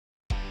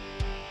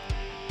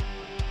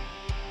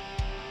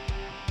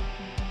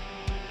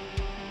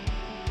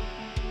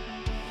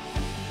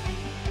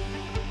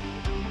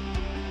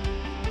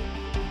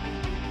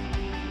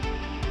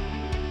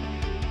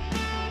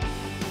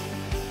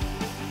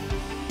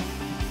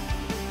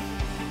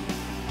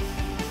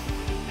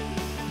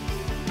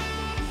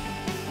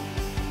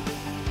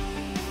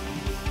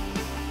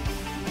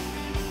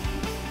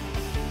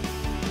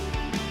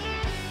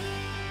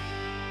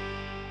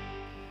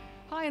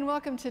Hi and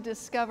welcome to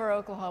Discover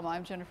Oklahoma.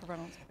 I'm Jennifer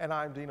Reynolds. And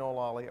I'm Dean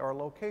O'Lally. Our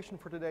location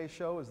for today's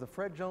show is the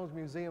Fred Jones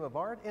Museum of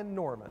Art in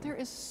Norman. There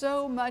is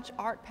so much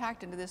art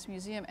packed into this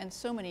museum and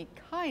so many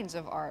kinds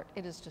of art.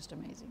 It is just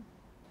amazing.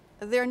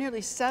 There are nearly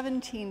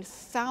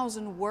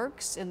 17,000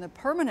 works in the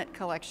permanent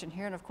collection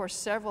here, and of course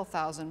several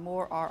thousand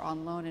more are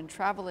on loan in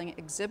traveling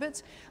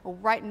exhibits.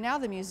 Right now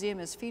the museum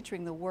is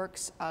featuring the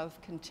works of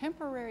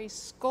contemporary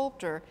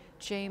sculptor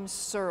James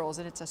Searles,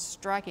 and it's a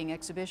striking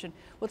exhibition.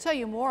 We'll tell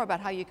you more about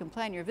how you can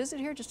plan your visit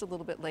here just a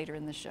little bit later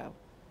in the show.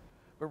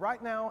 But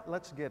right now,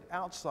 let's get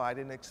outside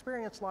and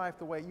experience life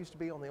the way it used to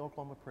be on the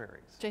Oklahoma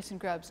prairies. Jason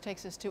Grubbs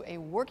takes us to a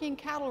working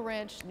cattle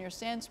ranch near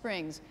Sand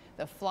Springs,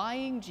 the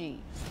Flying G.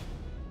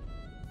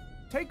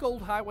 Take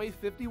Old Highway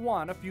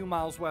 51 a few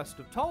miles west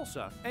of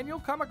Tulsa, and you'll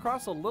come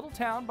across a little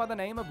town by the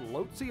name of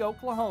Lotse,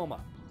 Oklahoma.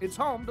 It's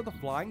home to the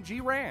Flying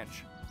G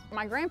Ranch.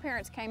 My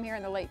grandparents came here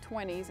in the late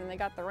 20s, and they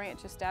got the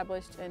ranch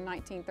established in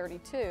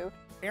 1932.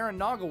 Erin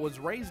Noggle was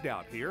raised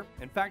out here.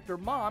 In fact, her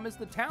mom is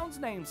the town's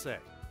namesake.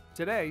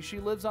 Today, she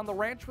lives on the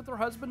ranch with her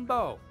husband,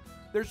 Bo.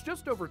 There's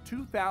just over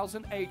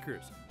 2,000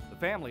 acres. The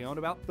family owned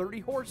about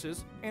 30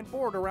 horses and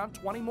board around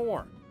 20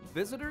 more.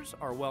 Visitors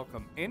are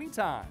welcome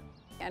anytime.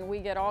 And we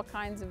get all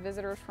kinds of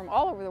visitors from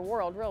all over the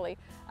world, really.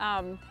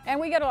 And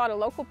we get a lot of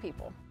local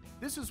people.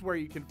 This is where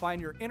you can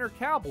find your inner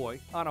cowboy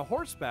on a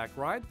horseback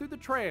ride through the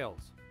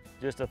trails.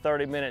 Just a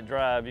 30-minute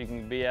drive, you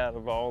can be out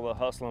of all the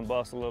hustle and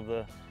bustle of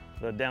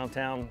the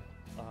downtown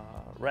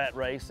rat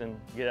race and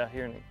get out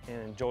here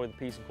and enjoy the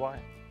peace and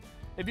quiet.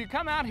 If you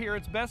come out here,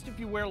 it's best if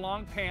you wear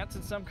long pants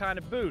and some kind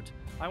of boot.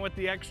 I went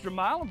the extra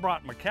mile and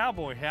brought my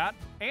cowboy hat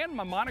and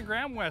my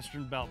monogram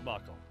Western belt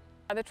buckle.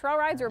 The trail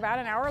rides are about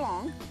an hour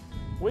long.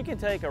 We can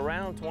take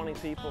around 20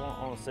 people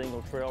on a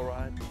single trail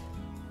ride.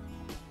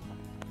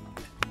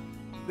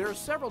 There are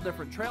several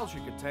different trails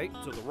you can take,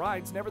 so the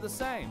ride's never the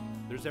same.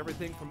 There's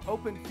everything from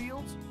open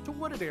fields to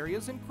wooded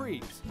areas and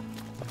creeks.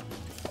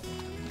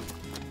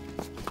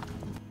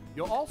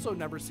 You'll also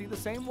never see the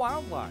same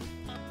wildlife.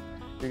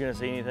 You're going to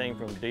see anything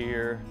from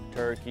deer,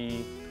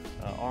 turkey,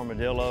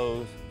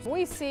 armadillos.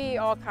 We see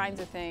all kinds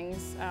of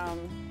things.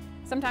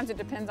 Sometimes it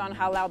depends on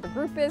how loud the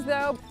group is,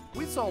 though.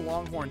 We saw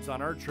longhorns on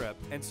our trip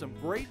and some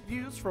great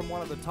views from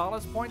one of the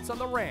tallest points on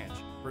the ranch,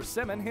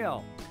 Persimmon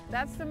Hill.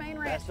 That's the main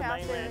ranch house.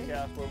 That's the main ranch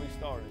house where we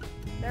started.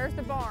 There's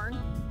the barn.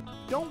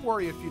 Don't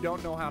worry if you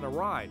don't know how to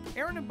ride.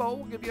 Erin and Bo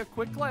will give you a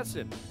quick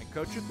lesson and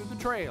coach you through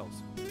the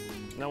trails.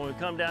 Now when we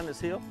come down this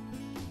hill,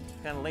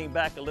 kind of lean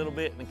back a little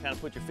bit and kind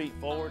of put your feet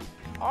forward.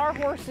 Our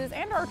horses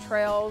and our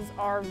trails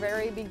are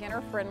very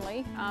beginner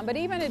friendly, but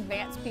even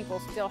advanced people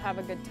still have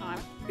a good time.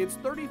 It's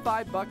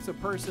 $35 a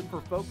person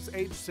for folks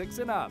age 6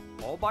 and up,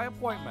 all by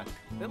appointment.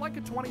 They like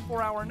a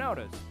 24-hour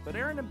notice, but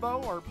Erin and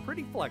Bo are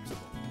pretty flexible.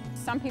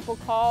 Some people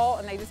call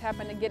and they just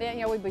happen to get in.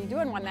 You know, we'd be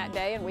doing one that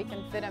day and we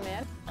can fit them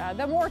in.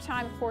 The more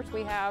time, of course,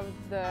 we have,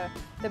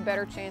 the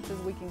better chances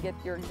we can get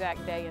your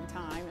exact day and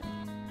time.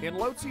 In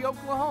Lotse,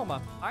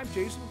 Oklahoma, I'm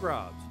Jason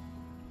Grubbs.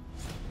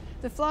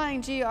 The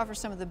Flying G offers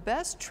some of the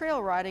best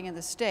trail riding in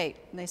the state.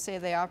 They say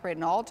they operate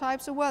in all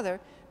types of weather.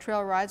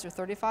 Trail rides are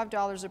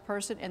 $35 a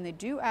person, and they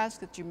do ask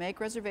that you make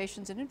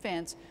reservations in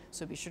advance,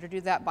 so be sure to do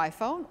that by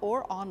phone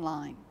or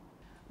online.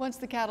 Once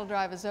the cattle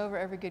drive is over,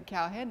 every good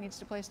cowhead needs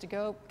a place to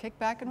go, kick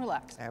back and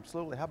relax.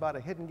 Absolutely. How about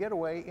a hidden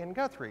getaway in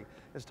Guthrie?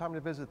 It's time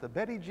to visit the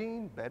Betty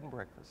Jean Bed and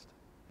Breakfast.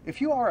 If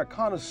you are a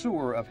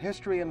connoisseur of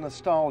history and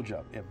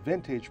nostalgia, if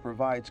vintage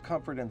provides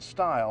comfort and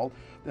style,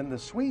 then the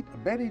sweet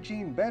Betty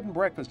Jean Bed and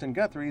Breakfast in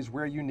Guthrie is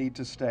where you need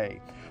to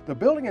stay. The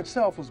building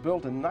itself was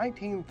built in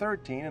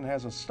 1913 and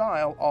has a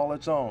style all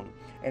its own.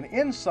 And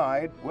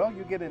inside, well,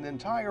 you get an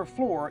entire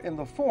floor in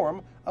the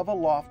form of a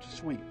loft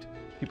suite.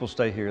 People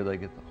stay here, they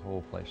get the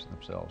whole place to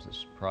themselves.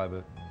 It's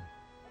private and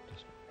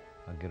just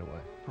a getaway.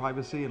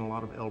 Privacy and a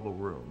lot of elbow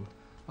room.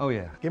 Oh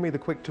yeah. Give me the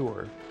quick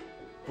tour.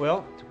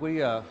 Well,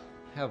 we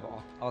have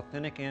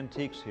authentic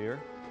antiques here.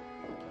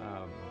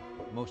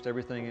 Most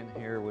everything in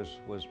here was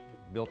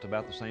built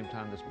about the same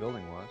time this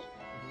building was.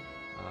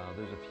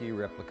 There's a few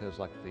replicas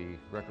like the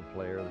record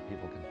player that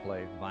people can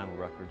play vinyl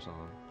records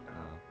on.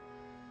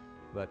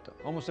 But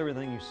almost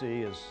everything you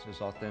see is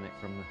authentic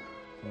from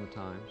the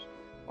times.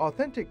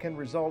 Authentic can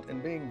result in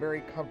being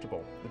very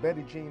comfortable. The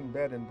Betty Jean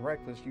Bed and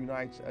Breakfast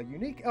unites a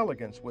unique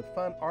elegance with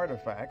fun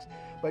artifacts,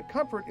 but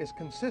comfort is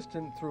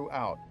consistent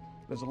throughout.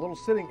 There's a little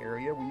sitting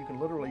area where you can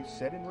literally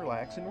sit and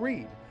relax and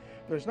read.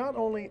 There's not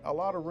only a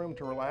lot of room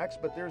to relax,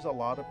 but there's a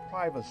lot of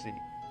privacy.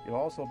 You'll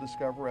also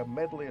discover a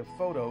medley of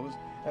photos,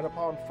 and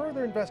upon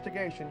further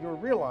investigation, you'll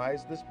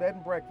realize this bed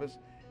and breakfast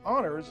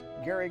honors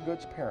Gary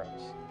Good's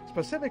parents,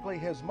 specifically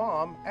his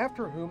mom,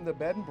 after whom the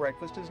bed and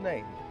breakfast is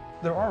named.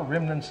 There are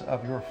remnants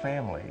of your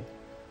family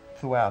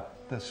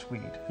throughout the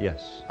suite.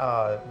 Yes.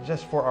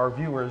 Just for our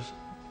viewers,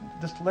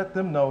 just let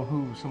them know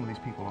who some of these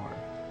people are.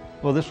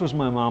 Well, this was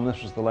my mom.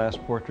 This was the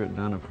last portrait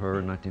done of her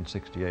in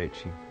 1968.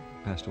 She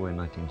passed away in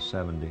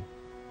 1970.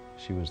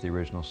 She was the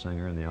original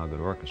singer in the All Good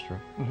Orchestra.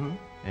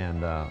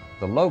 And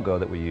the logo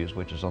that we use,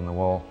 which is on the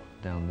wall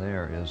down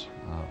there, is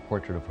a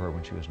portrait of her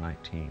when she was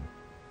 19,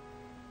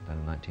 done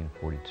in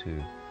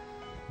 1942.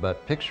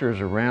 But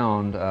pictures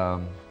around,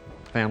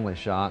 family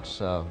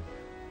shots.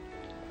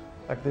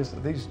 Like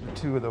these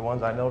two are the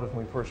ones I noticed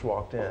when we first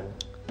walked in.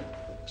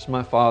 It's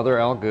my father,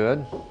 Al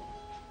Good,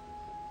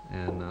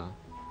 and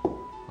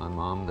my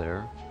mom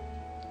there.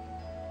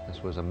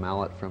 This was a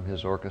mallet from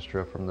his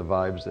orchestra from the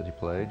vibes that he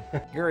played.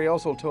 Gary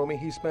also told me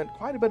he spent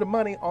quite a bit of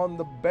money on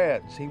the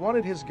beds. He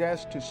wanted his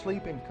guests to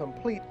sleep in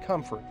complete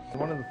comfort.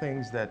 One of the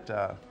things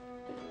that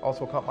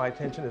also caught my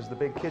attention is the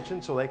big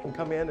kitchen, so they can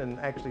come in and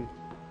actually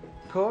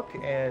cook.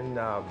 And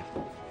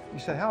you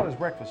said, how is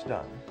breakfast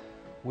done?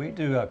 We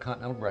do a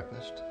continental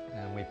breakfast,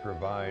 and we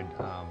provide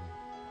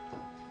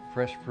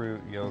fresh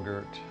fruit,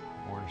 yogurt,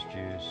 orange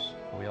juice.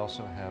 We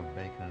also have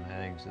bacon and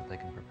eggs that they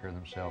can prepare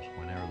themselves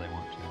whenever they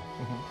want to,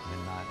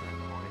 midnight or in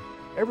the morning.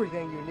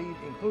 Everything you need,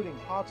 including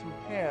pots and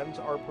pans,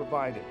 are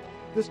provided.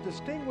 This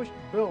distinguished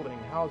building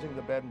housing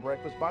the bed and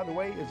breakfast, by the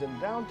way, is in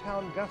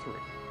downtown Guthrie.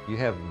 You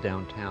have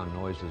downtown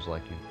noises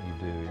like you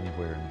do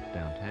anywhere in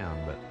downtown,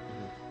 but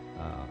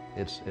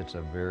it's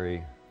a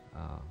very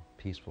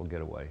peaceful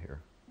getaway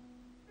here.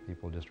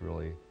 People just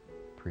really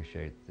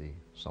appreciate the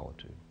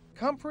solitude.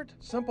 Comfort,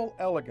 simple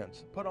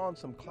elegance. Put on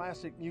some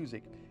classic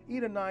music.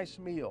 Eat a nice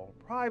meal.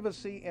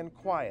 Privacy and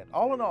quiet.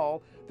 All in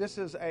all, this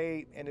is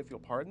a, and if you'll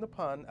pardon the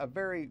pun, a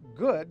very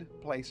good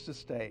place to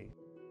stay.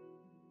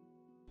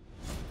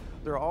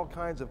 There are all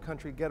kinds of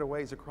country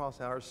getaways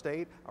across our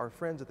state. Our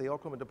friends at the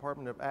Oklahoma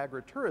Department of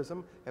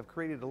Agritourism have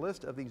created a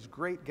list of these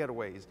great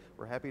getaways.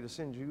 We're happy to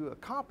send you a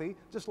copy.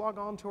 Just log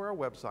on to our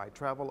website,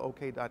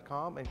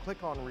 travelok.com, and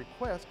click on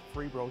Request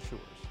Free Brochures.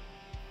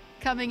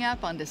 Coming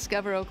up on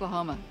Discover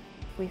Oklahoma.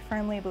 We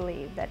firmly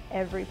believe that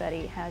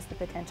everybody has the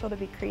potential to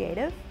be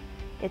creative.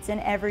 It's in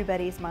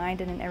everybody's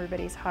mind and in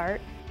everybody's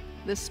heart.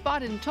 The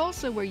spot in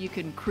Tulsa where you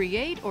can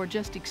create or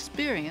just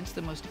experience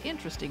the most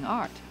interesting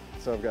art.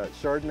 So I've got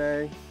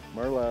Chardonnay,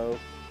 Merlot,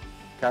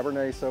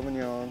 Cabernet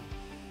Sauvignon,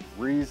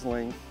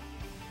 Riesling.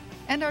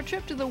 And our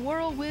trip to the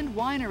Whirlwind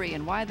Winery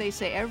and why they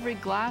say every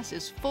glass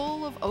is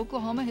full of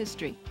Oklahoma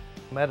history.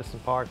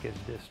 Medicine Park is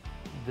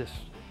just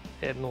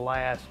in the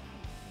last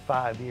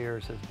 5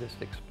 years has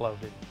just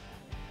exploded.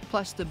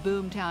 Plus, the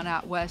boomtown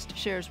out west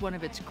shares one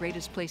of its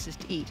greatest places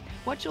to eat.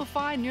 What you'll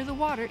find near the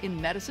water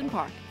in Medicine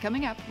Park,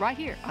 coming up right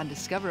here on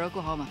Discover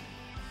Oklahoma.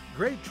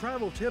 Great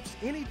travel tips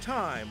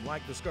anytime,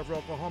 like Discover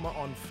Oklahoma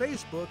on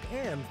Facebook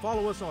and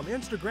follow us on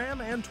Instagram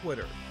and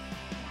Twitter.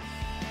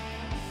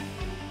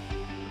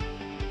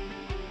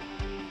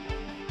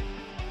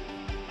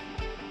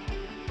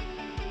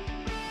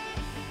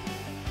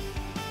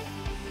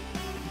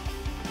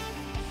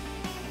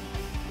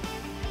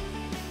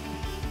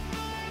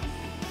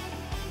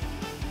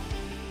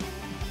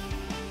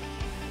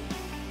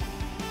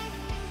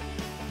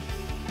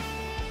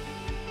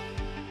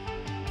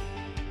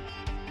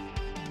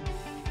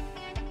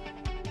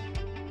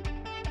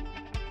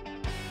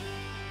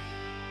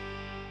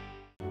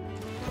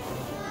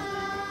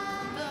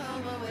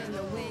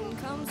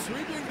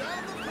 Sweeping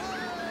down the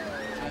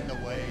plain, and the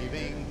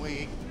waving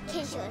wing.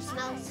 Kiss your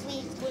snow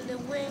sweet when the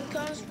wind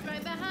comes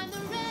right behind the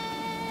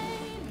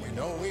rain. We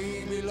know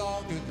we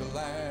belong to the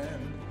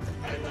land,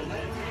 and the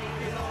land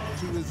we belong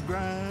to is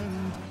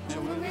grand.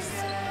 And when we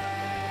say,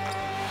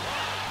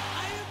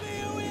 I'll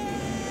be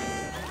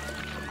with,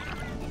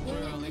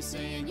 we're only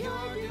saying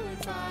you're doing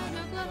fine,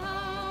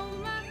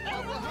 Oklahoma,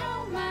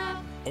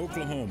 Oklahoma.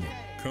 Oklahoma,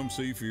 come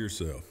see for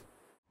yourself.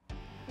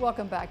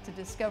 Welcome back to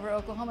Discover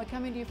Oklahoma,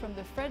 coming to you from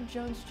the Fred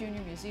Jones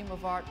Jr. Museum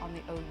of Art on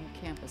the OU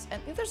campus.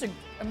 And there's an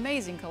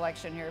amazing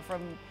collection here,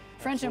 from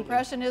French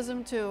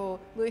Impressionism to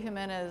Luis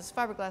Jimenez's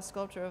fiberglass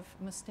sculpture of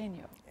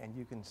Musteño. And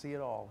you can see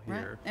it all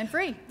here. Right. And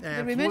free.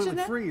 Did we mention Absolutely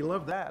that? free,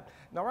 love that.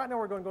 Now right now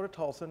we're going to go to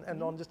Tulsa,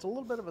 and on just a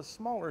little bit of a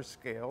smaller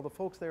scale, the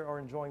folks there are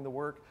enjoying the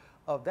work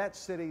of that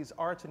city's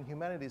Arts and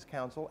Humanities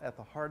Council at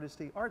the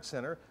Hardesty Art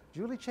Center.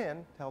 Julie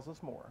Chen tells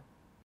us more.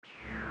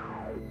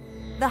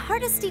 The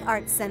Hardesty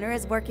Arts Center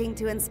is working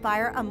to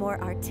inspire a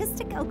more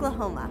artistic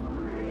Oklahoma.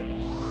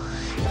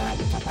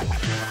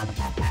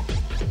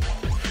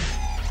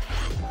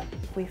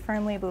 We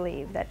firmly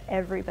believe that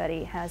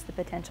everybody has the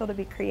potential to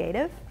be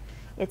creative.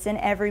 It's in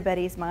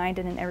everybody's mind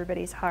and in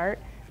everybody's heart,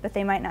 but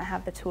they might not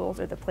have the tools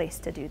or the place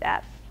to do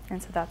that.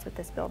 And so that's what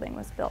this building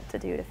was built to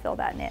do, to fill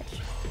that niche.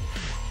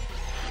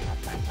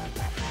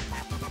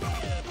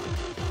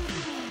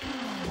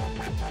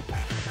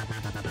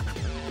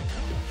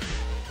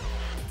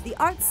 The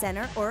Arts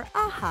Center, or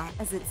AHA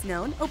as it's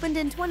known, opened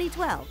in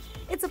 2012.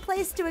 It's a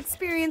place to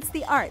experience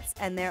the arts,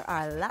 and there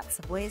are lots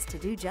of ways to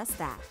do just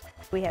that.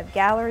 We have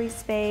gallery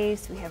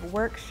space, we have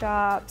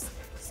workshops,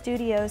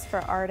 studios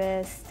for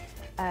artists,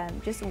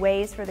 just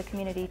ways for the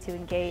community to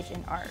engage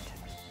in art.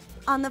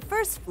 On the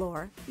first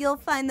floor, you'll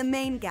find the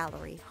main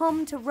gallery,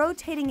 home to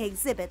rotating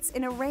exhibits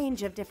in a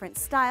range of different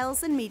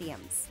styles and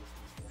mediums.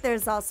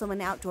 There's also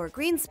an outdoor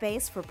green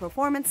space for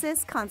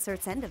performances,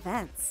 concerts, and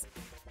events.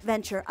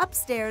 Venture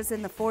upstairs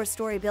in the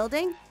 4-story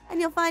building,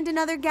 and you'll find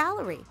another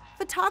gallery,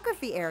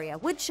 photography area,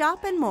 wood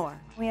shop, and more.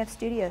 We have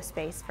studio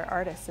space for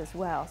artists as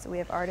well. So we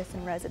have artists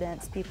in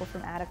residence, people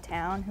from out of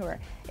town who are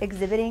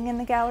exhibiting in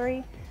the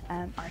gallery.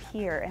 are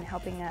here and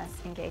helping us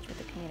engage with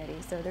the community.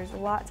 So there's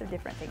lots of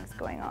different things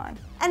going on.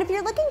 And if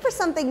you're looking for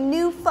something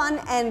new, fun,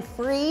 and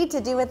free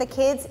to do with the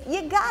kids,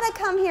 you gotta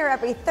come here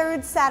every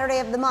third Saturday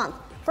of the month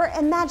for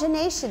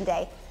Imagination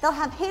Day. They'll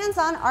have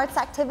hands-on arts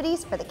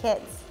activities for the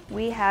kids.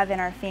 We have in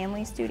our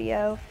family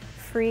studio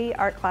free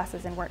art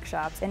classes and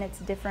workshops, and it's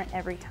different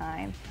every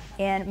time.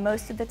 And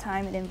most of the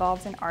time it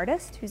involves an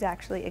artist who's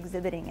actually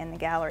exhibiting in the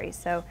gallery.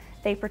 So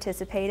they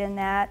participate in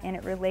that, and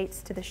it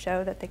relates to the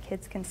show that the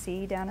kids can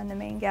see down in the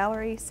main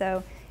gallery.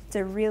 So it's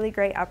a really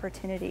great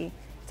opportunity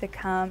to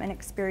come and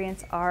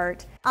experience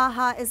art.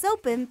 AHA is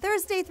open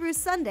Thursday through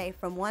Sunday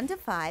from 1 to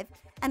 5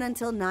 and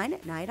until 9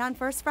 at night on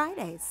First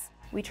Fridays.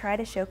 We try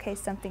to showcase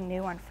something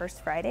new on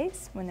First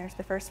Fridays when there's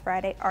the First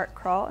Friday Art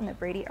Crawl in the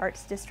Brady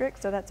Arts District,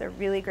 so that's a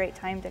really great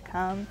time to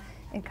come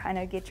and kind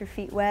of get your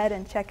feet wet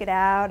and check it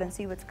out and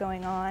see what's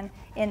going on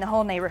in the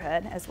whole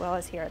neighborhood as well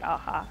as here at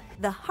AHA.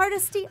 The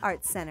Hardesty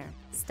Art Center.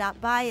 Stop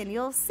by and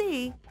you'll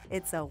see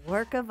it's a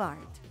work of art.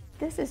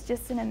 This is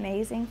just an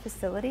amazing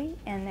facility,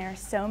 and there are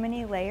so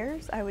many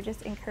layers. I would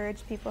just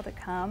encourage people to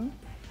come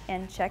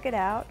and check it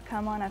out.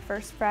 Come on a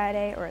First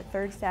Friday or a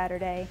third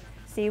Saturday,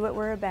 see what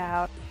we're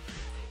about.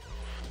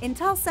 In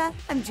Tulsa,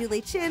 I'm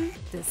Julie Chin,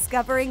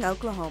 Discovering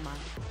Oklahoma.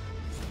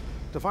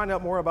 To find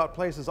out more about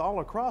places all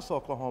across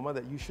Oklahoma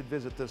that you should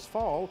visit this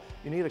fall,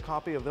 you need a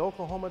copy of the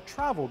Oklahoma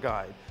Travel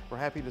Guide. We're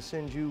happy to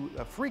send you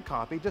a free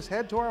copy. Just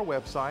head to our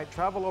website,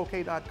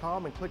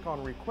 travelok.com, and click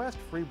on Request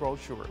Free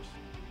Brochures.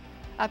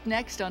 Up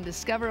next on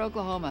Discover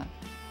Oklahoma.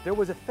 There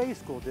was a Fay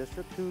School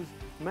district whose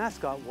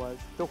mascot was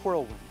the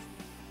Whirlwinds.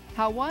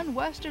 How one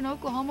Western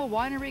Oklahoma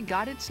winery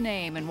got its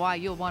name and why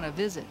you'll want to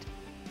visit.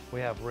 We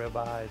have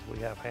ribeyes, we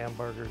have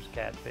hamburgers,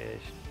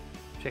 catfish,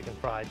 chicken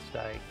fried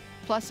steak.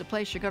 Plus a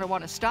place you're going to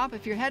want to stop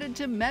if you're headed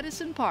to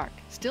Medicine Park.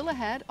 Still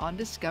ahead on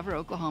Discover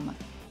Oklahoma.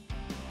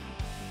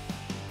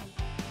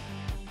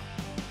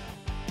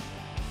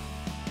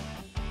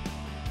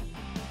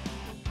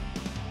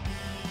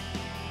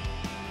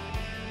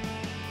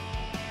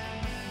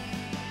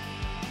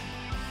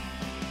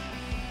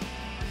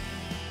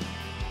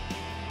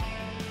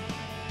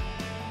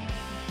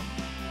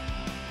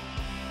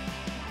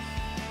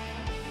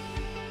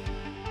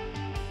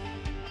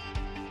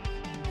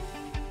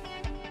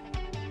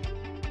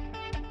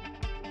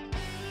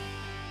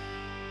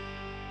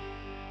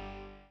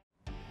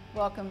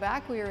 Welcome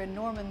back. We are in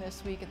Norman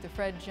this week at the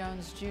Fred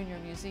Jones Jr.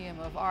 Museum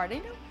of Art.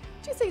 And, you know,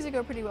 two things that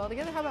go pretty well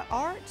together. How about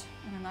art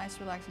and a nice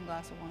relaxing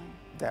glass of wine?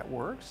 That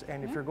works,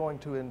 and if you're going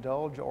to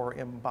indulge or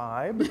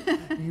imbibe,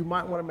 you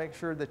might want to make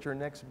sure that your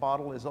next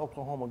bottle is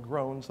Oklahoma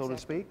grown, so to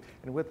speak.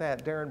 And with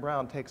that, Darren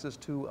Brown takes us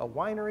to a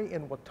winery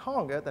in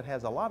Watonga that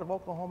has a lot of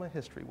Oklahoma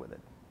history with it.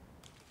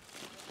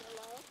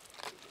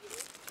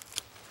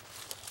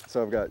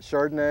 So I've got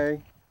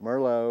Chardonnay,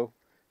 Merlot,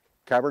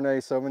 Cabernet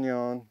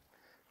Sauvignon,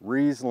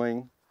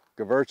 Riesling,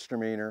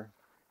 Gewürztraminer,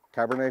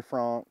 Cabernet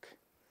Franc,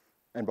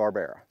 and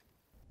Barbera.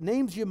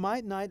 Names you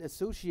might not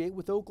associate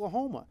with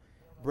Oklahoma.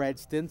 Brad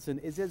Stinson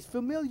is as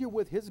familiar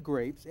with his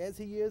grapes as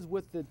he is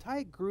with the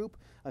tight group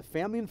of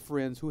family and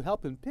friends who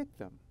help him pick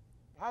them.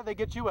 How'd they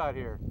get you out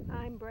here?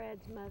 I'm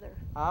Brad's mother.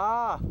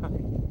 Ah!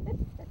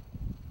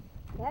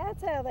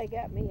 That's how they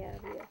got me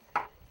out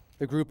here.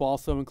 The group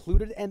also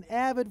included an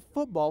avid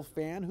football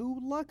fan who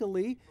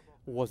luckily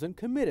wasn't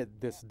committed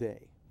this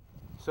day.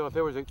 So if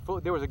there was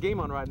a game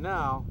on right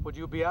now, would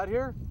you be out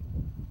here?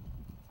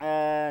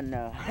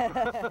 No.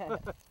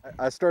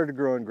 I started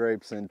growing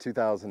grapes in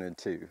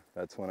 2002.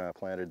 That's when I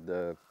planted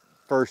the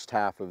first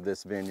half of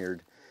this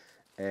vineyard.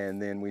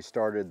 And then we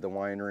started the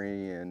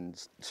winery and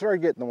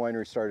started getting the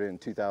winery started in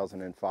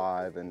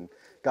 2005 and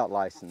got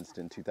licensed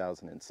in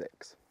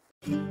 2006.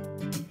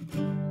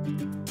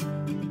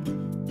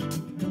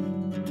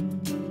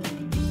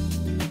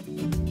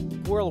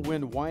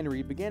 Whirlwind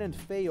Winery began in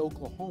Fay,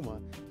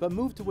 Oklahoma, but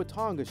moved to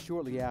Watonga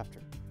shortly after.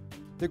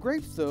 The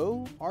grapes,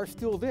 though, are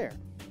still there,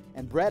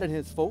 and Brad and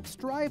his folks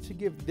strive to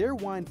give their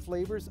wine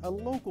flavors a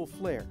local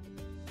flair.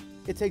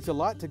 It takes a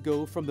lot to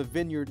go from the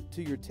vineyard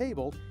to your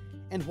table,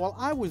 and while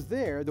I was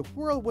there, the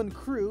Whirlwind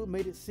crew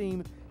made it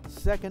seem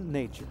second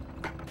nature.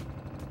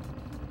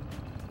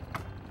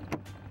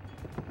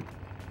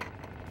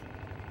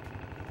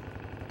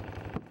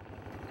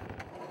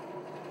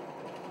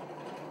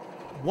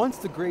 Once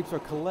the grapes are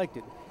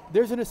collected,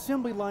 there's an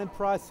assembly line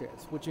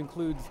process which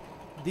includes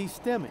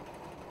destemming,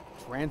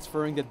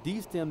 transferring the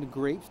destemmed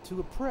grapes to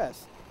a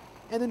press,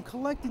 and then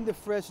collecting the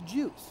fresh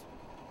juice.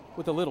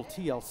 With a little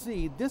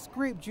TLC, this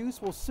grape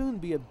juice will soon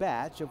be a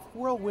batch of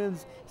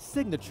Whirlwind's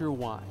signature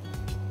wine.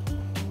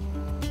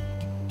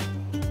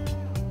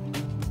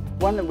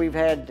 One that we've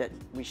had that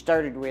we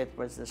started with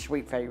was the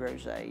Sweet Fay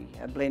Rosé,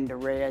 a blend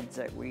of reds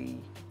that we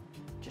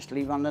just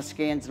leave on the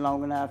skins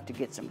long enough to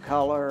get some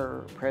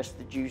color, press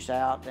the juice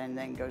out, and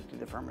then go through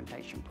the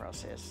fermentation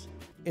process.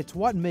 It's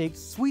what makes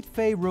Sweet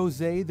Fay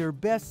Rosé their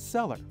best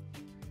seller.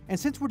 And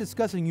since we're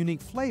discussing unique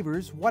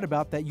flavors, what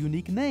about that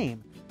unique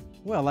name?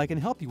 Well, I can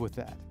help you with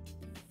that.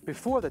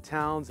 Before the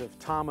towns of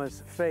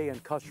Thomas, Fay,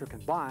 and Custer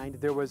combined,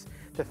 there was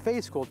the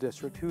Fay School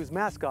District whose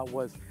mascot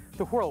was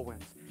the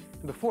Whirlwinds.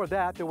 And before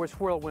that, there was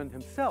Whirlwind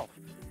himself,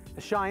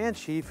 a Cheyenne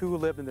chief who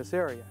lived in this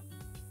area.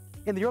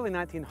 In the early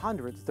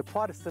 1900s, the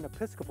Protestant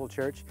Episcopal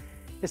Church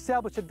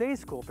established a day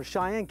school for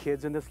Cheyenne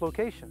kids in this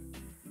location,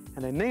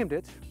 and they named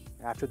it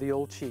after the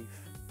old chief.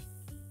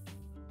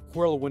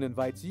 Whirlwind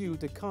invites you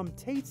to come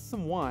taste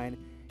some wine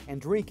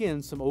and drink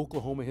in some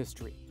Oklahoma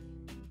history.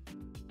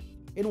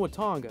 In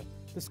Watonga,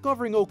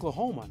 discovering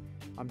Oklahoma,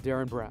 I'm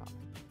Darren Brown.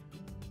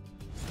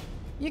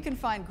 You can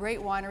find great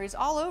wineries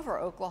all over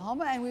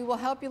Oklahoma, and we will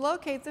help you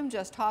locate them.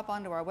 Just hop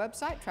onto our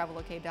website,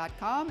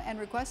 travelok.com, and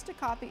request a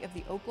copy of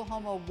the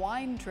Oklahoma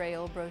Wine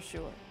Trail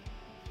brochure.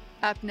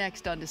 Up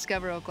next on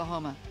Discover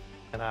Oklahoma.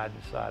 And I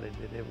decided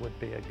that it would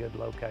be a good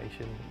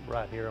location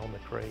right here on the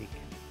creek.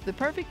 The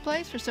perfect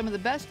place for some of the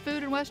best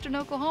food in western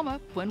Oklahoma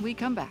when we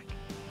come back.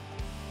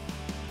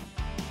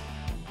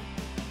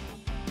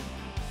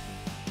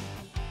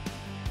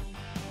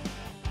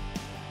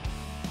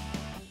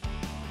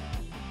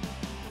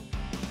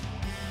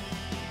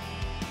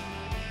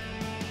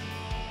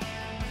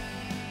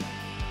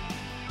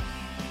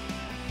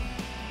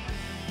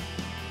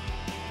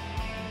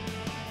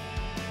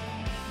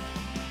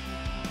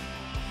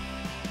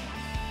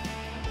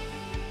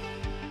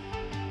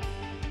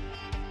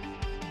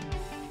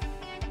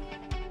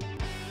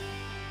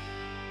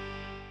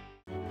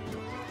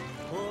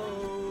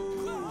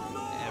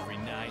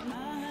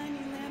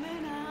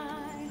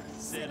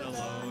 Sit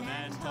alone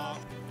and talk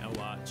and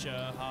watch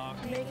a hawk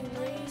making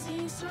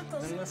lazy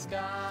circles in the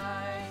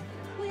sky.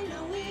 We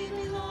know we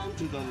belong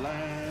to the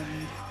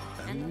land,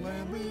 and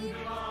when we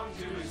belong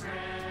to his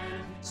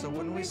hand. So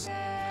when we say,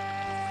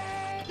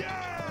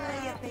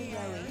 yeah,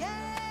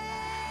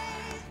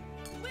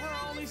 we're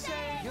only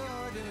saying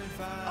you're doing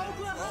fine.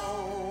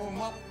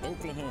 Oklahoma,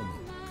 Oklahoma,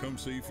 come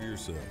see for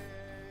yourself.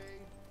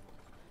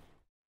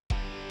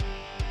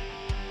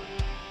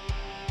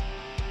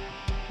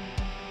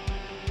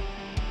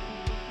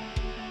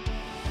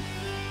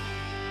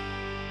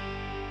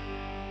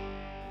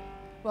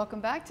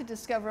 Welcome back to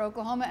Discover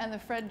Oklahoma and the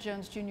Fred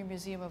Jones Jr.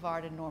 Museum of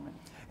Art in Norman.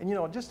 And you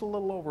know, just a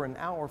little over an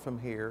hour from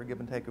here, give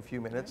and take a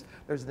few minutes,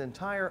 there's an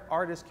entire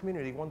artist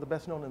community, one of the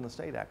best known in the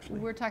state actually.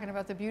 We're talking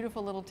about the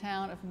beautiful little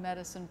town of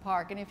Medicine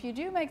Park. And if you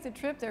do make the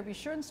trip there, be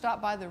sure and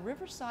stop by the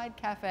Riverside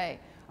Cafe.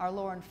 Our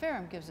Lauren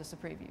Ferrum gives us a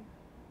preview.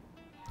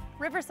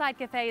 Riverside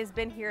Cafe has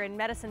been here in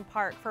Medicine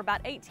Park for about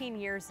 18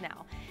 years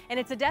now, and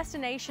it's a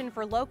destination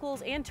for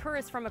locals and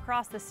tourists from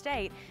across the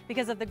state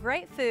because of the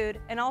great food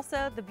and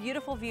also the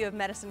beautiful view of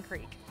Medicine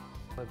Creek.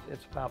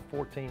 It's about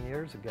 14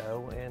 years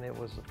ago, and it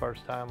was the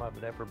first time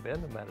I've ever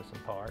been to Medicine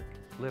Park.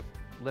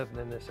 Lived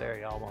in this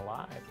area all my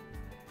life,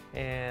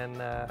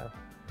 and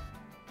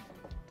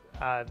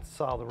I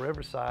saw the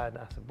Riverside,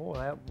 and I said, boy,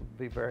 that would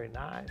be very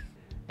nice.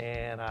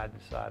 And I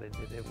decided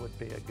that it would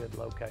be a good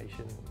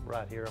location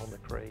right here on the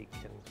creek,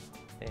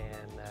 and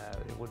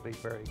it would be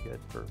very good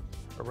for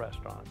a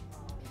restaurant.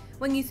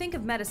 When you think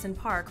of Medicine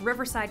Park,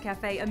 Riverside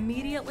Cafe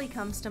immediately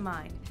comes to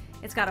mind.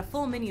 It's got a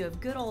full menu of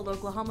good old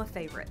Oklahoma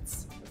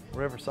favorites.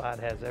 Riverside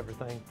has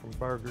everything from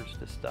burgers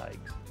to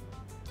steaks.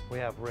 We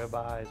have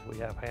ribeyes, we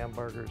have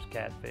hamburgers,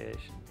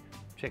 catfish,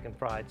 chicken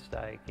fried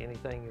steak,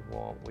 anything you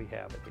want, we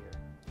have it here.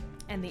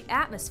 And the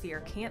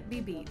atmosphere can't be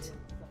beat.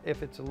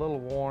 If it's a little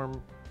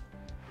warm,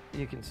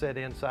 you can sit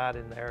inside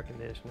in the air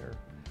conditioner,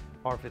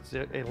 or if it's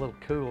a little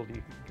cool,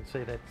 you can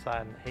sit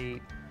outside in the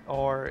heat,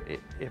 or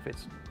if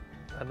it's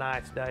a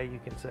nice day, you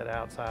can sit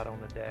outside on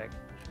the deck.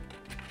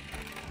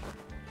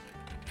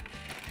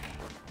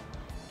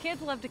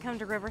 Kids love to come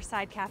to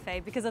Riverside Cafe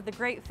because of the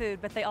great food,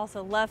 but they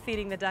also love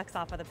feeding the ducks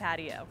off of the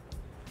patio.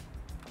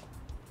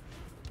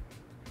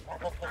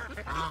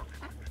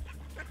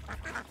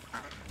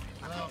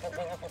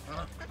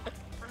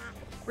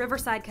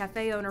 Riverside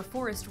Cafe owner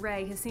Forrest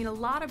Ray has seen a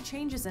lot of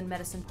changes in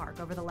Medicine Park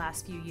over the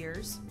last few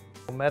years.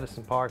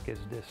 Medicine Park is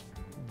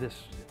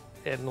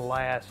in the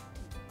last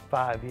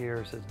 5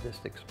 years has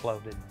just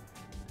exploded.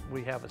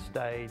 We have a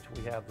stage,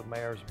 we have the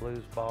Mayor's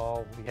Blues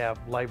Ball, we have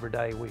Labor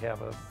Day, we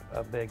have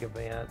a big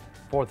event.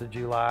 4th of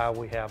July,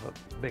 we have a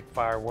big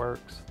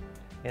fireworks,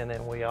 and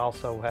then we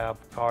also have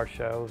car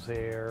shows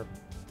here.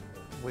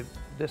 With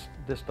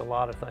just a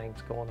lot of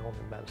things going on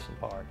in Medicine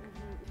Park.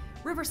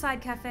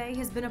 Riverside Cafe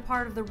has been a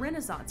part of the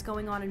renaissance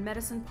going on in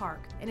Medicine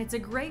Park, and it's a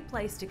great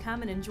place to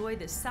come and enjoy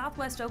this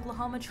Southwest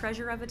Oklahoma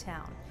treasure of a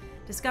town.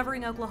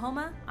 Discovering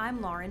Oklahoma,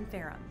 I'm Lauren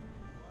Ferrum.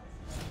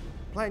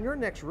 Plan your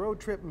next road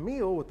trip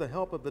meal with the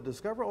help of the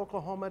Discover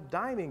Oklahoma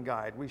Dining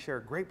Guide. We share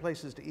great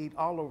places to eat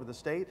all over the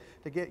state.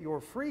 To get your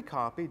free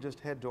copy,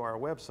 just head to our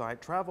website,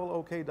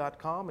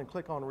 travelok.com, and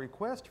click on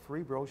Request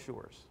Free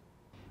Brochures.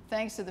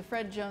 Thanks to the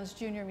Fred Jones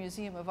Jr.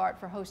 Museum of Art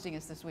for hosting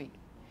us this week.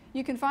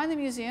 You can find the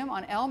museum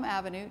on Elm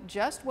Avenue,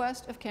 just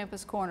west of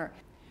Campus Corner.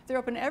 They're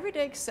open every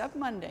day except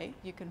Monday.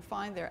 You can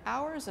find their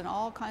hours and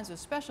all kinds of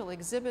special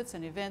exhibits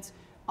and events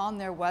on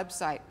their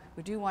website.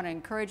 We do want to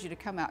encourage you to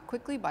come out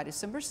quickly by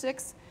December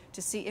 6th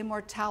to see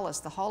Immortalis,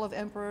 the Hall of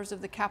Emperors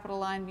of the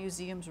Capitoline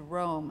Museum's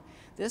Rome.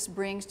 This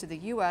brings to the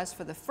U.S.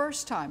 for the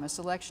first time a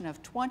selection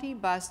of 20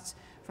 busts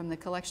from the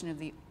collection of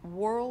the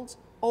world's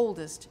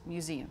oldest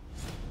museum.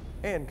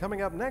 And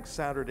coming up next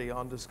Saturday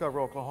on Discover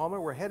Oklahoma,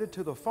 we're headed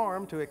to the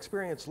farm to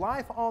experience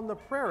life on the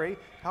prairie,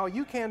 how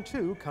you can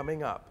too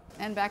coming up.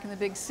 And back in the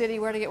big city,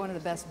 where to get one of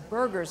the best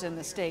burgers in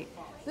the state.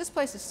 This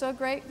place is so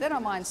great, they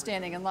don't mind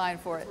standing in line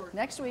for it.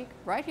 Next week,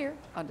 right here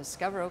on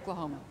Discover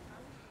Oklahoma.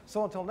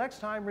 So until next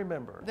time,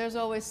 remember, there's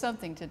always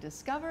something to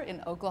discover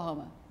in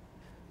Oklahoma.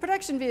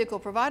 Production vehicle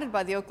provided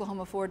by the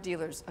Oklahoma Ford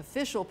Dealers,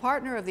 official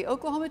partner of the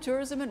Oklahoma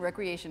Tourism and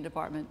Recreation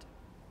Department.